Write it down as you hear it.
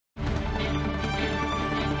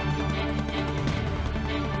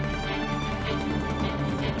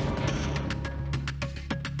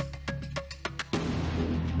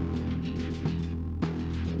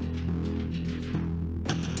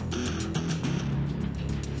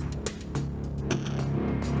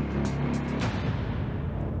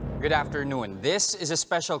Good afternoon. This is a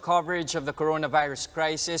special coverage of the coronavirus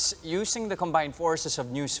crisis using the combined forces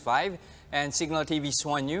of News 5 and Signal TV's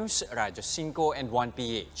 1 News, Radyo 5 and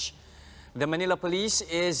 1PH. The Manila Police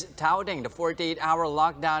is touting the 48-hour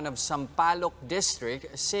lockdown of Sampaloc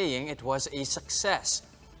district, saying it was a success.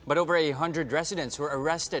 But over 100 residents were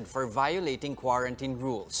arrested for violating quarantine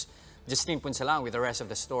rules. Justine Punsalang with the rest of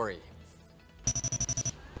the story.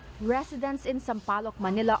 Residents in Sampaloc,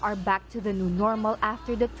 Manila are back to the new normal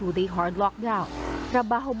after the 2-day hard lockdown.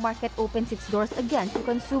 Trabaho Market opens its doors again to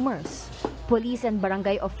consumers. Police and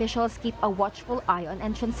barangay officials keep a watchful eye on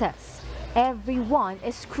entrances. Everyone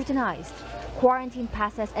is scrutinized. Quarantine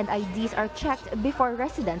passes and IDs are checked before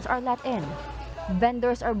residents are let in.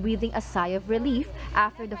 Vendors are breathing a sigh of relief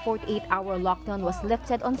after the 48-hour lockdown was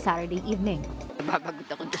lifted on Saturday evening. Nababagot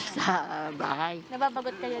ako sa bahay.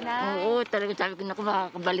 Nababagot kayo na? Oo, talaga sabi ko na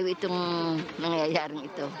makakabaliw itong nangyayaring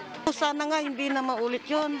ito. Sana nga hindi na maulit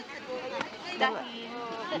yun.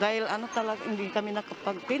 Dahil talaga hindi kami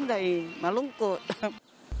nakapagtinda malungkot.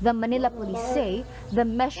 The Manila Police say the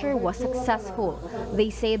measure was successful. They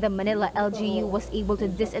say the Manila LGU was able to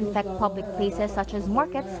disinfect public places such as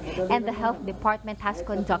markets, and the health department has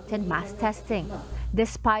conducted mass testing.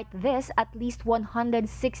 Despite this, at least 160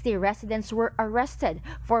 residents were arrested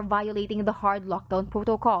for violating the hard lockdown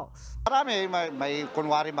protocols. Marami, may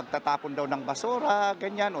kunwari magtatapon daw ng basura,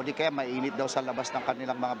 ganyan, o di kaya mainit daw sa labas ng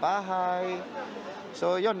kanilang mga bahay.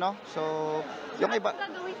 So yun, no? So yung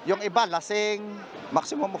iba lasing,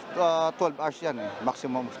 maximum of 12 hours yan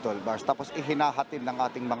maximum of 12 hours. Tapos ihinahatid ng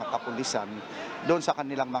ating mga kapulisan doon sa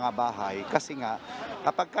kanilang mga bahay. Kasi nga,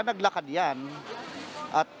 kapag ka naglakad yan,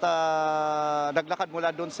 at naglakad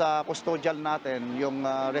mula doon sa custodial natin, yung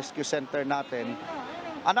rescue center natin,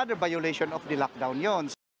 another violation of the lockdown yun.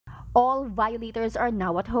 All violators are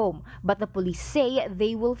now at home, but the police say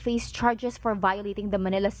they will face charges for violating the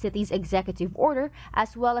Manila City's executive order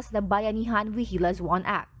as well as the Bayanihan Vigilas 1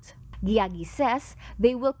 Act. Giagi says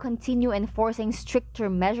they will continue enforcing stricter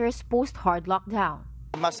measures post-hard lockdown.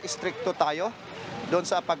 Mas stricto tayo doon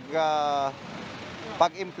sa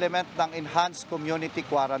pag-implement ng enhanced community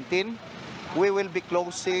quarantine. We will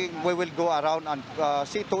go around and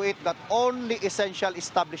see to it that only essential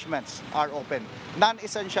establishments are open.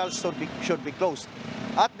 Non-essentials should be closed.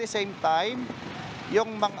 At the same time,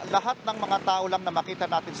 yung lahat ng mga tao lang na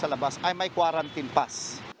makita natin sa labas ay may quarantine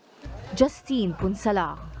pass. Justine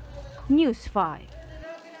Punsalang, News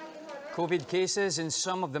 5. COVID cases in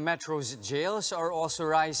some of the metro's jails are also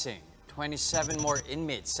rising. 27 more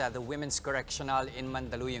inmates at the Women's Correctional in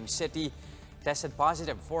Mandaluyong City tested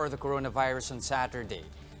positive for the coronavirus on Saturday.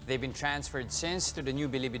 They've been transferred since to the new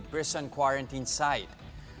Bilibid prison quarantine site.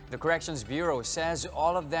 The Corrections Bureau says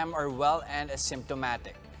all of them are well and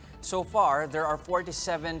asymptomatic. So far, there are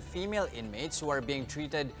 47 female inmates who are being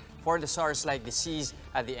treated for the SARS-like disease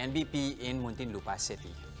at the NBP in Muntinlupa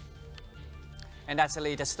City. And that's the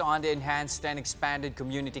latest on the enhanced and expanded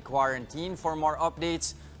community quarantine. For more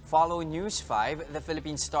updates, follow News 5, the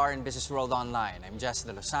Philippine Star and Business World Online. I'm Jess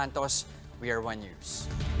De Los Santos. We are 1 News.